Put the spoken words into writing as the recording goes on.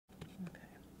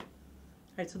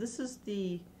Alright, so this is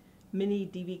the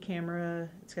MiniDV camera.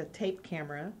 It's got a tape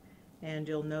camera, and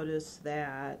you'll notice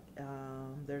that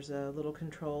there's a little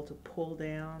control to pull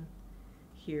down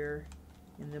here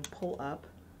and then pull up,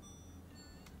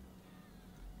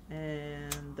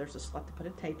 and there's a slot to put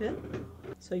a tape in.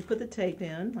 So you put the tape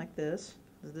in like this.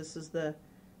 This is the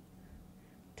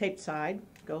tape side,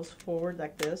 goes forward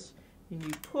like this, and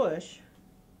you push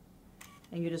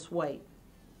and you just wait.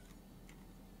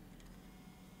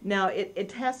 Now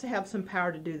it has to have some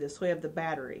power to do this. So we have the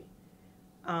battery,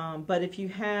 but if you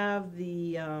have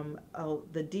the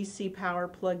DC power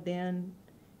plugged in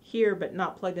here but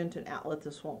not plugged into an outlet,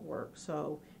 this won't work.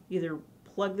 So either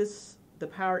plug the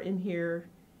power in here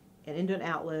and into an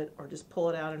outlet, or just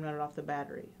pull it out and run it off the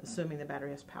battery, assuming the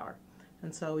battery has power.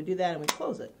 And so we do that and we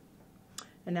close it,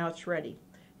 and now it's ready.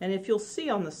 And if you'll see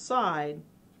on the side,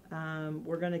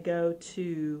 we're going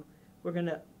to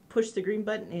push the green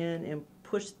button in and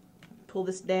pull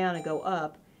this down and go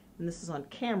up, and this is on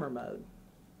camera mode.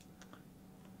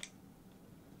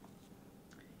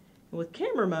 And with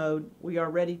camera mode, we are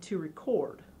ready to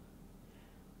record.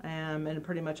 And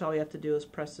pretty much all you have to do is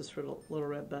press this little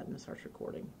red button and it starts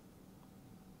recording.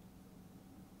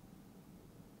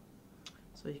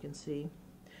 So you can see.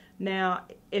 Now,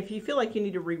 if you feel like you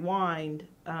need to rewind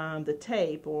the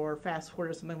tape or fast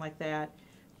forward or something like that,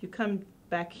 you come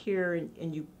back here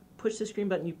and you push this green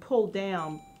button, you pull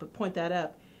down, but point that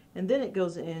up, and then it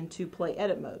goes into play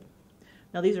edit mode.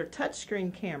 Now these are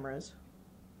touchscreen cameras,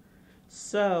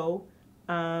 so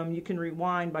you can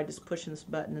rewind by just pushing this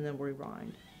button and then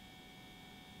rewind.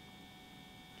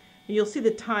 And you'll see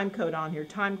the time code on here.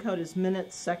 Time code is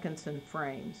minutes, seconds, and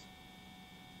frames.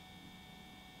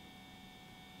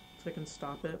 So I can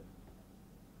stop it.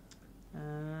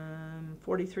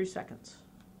 43 seconds.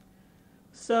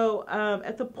 So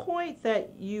at the point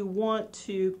that you want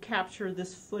to capture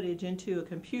this footage into a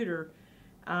computer,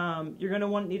 you're going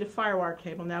to need a firewire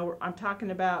cable. Now I'm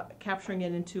talking about capturing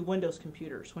it into Windows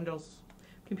computers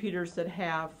that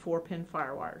have 4-pin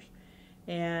firewires.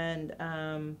 And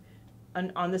on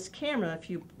this camera, if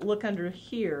you look under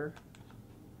here,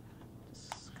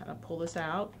 just kind of pull this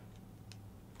out.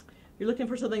 You're looking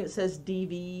for something that says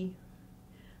DV,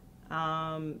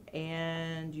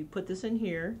 and you put this in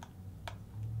here.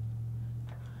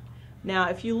 Now,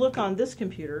 if you look on this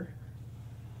computer,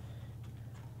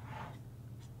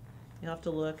 you'll have to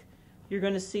look, you're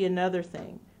going to see another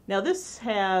thing. Now, this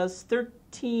has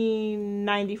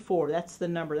 1394. That's the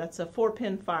number. That's a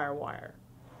 4-pin firewire.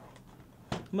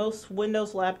 Most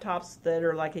Windows laptops that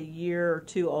are like a year or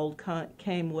two old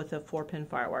came with a 4-pin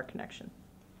firewire connection.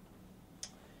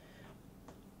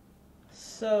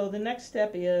 So the next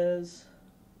step is,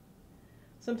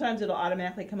 sometimes it'll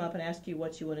automatically come up and ask you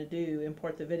what you want to do,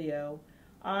 import the video.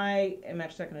 I am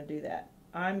actually not going to do that.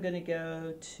 I'm going to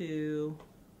go to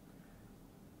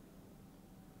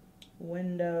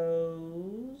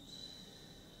Windows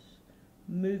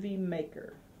Movie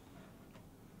Maker.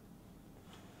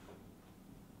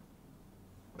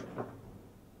 I'm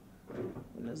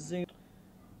going to zoom.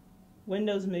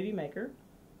 Windows Movie Maker.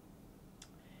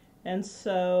 And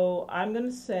so I'm going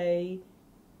to say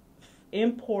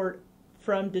import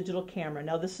from digital camera.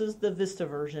 Now this is the Vista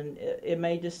version. It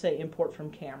may just say import from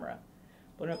camera.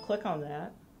 But I'm going to click on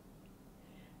that,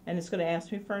 and it's going to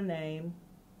ask me for a name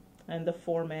and the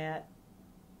format,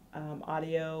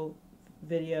 audio,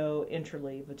 video,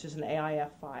 interleave, which is an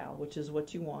AIF file, which is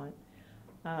what you want.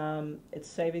 It's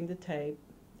saving the tape.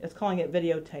 It's calling it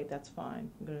videotape. That's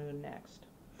fine. I'm going to go next.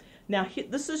 Now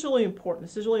this is really important.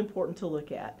 This is really important to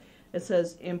look at. It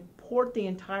says import the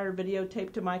entire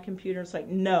videotape to my computer. It's like,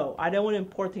 no, I don't want to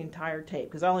import the entire tape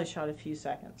because I only shot a few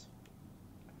seconds.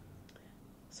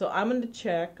 So I'm going to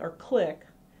check or click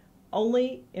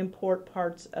only import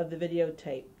parts of the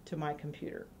videotape to my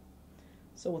computer.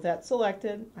 So with that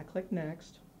selected, I click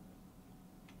next.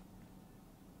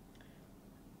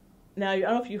 Now I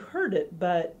don't know if you heard it,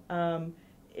 but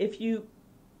if you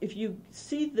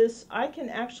see this, I can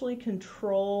actually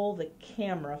control the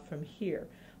camera from here.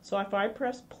 So if I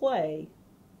press play,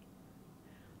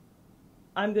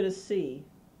 I'm going to see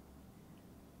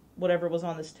whatever was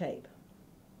on this tape.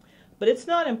 But it's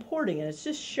not importing it, it's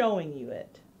just showing you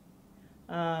it.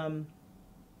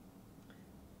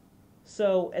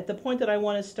 So at the point that I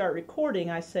want to start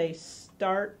recording, I say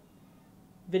start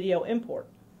video import.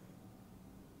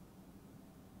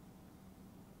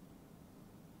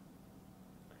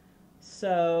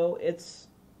 So it's,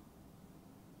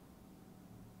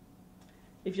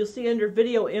 if you'll see under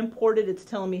video imported, it's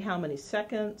telling me how many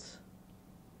seconds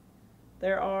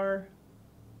there are.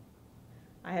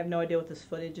 I have no idea what this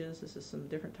footage is. This is some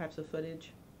different types of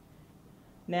footage.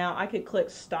 Now I could click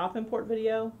stop import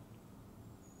video,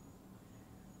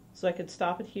 so I could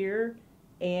stop it here,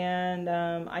 and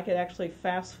I could actually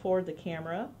fast forward the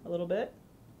camera a little bit.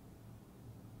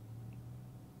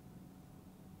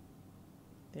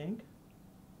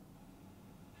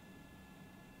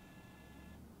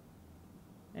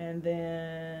 And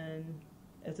then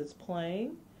as it's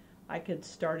playing, I could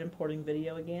start importing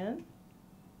video again,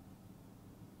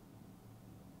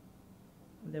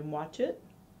 and then watch it.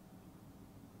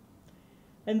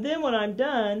 And then when I'm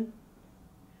done,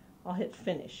 I'll hit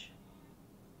finish.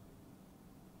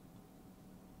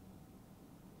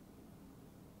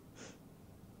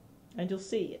 And you'll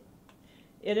see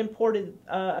it imported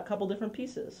a couple different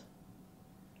pieces.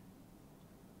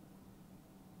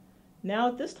 Now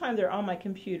at this time they're on my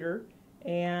computer,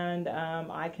 and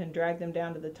I can drag them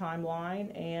down to the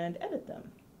timeline and edit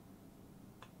them.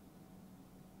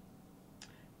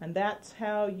 And that's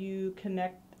how you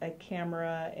connect a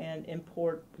camera and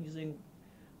import using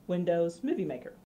Windows Movie Maker.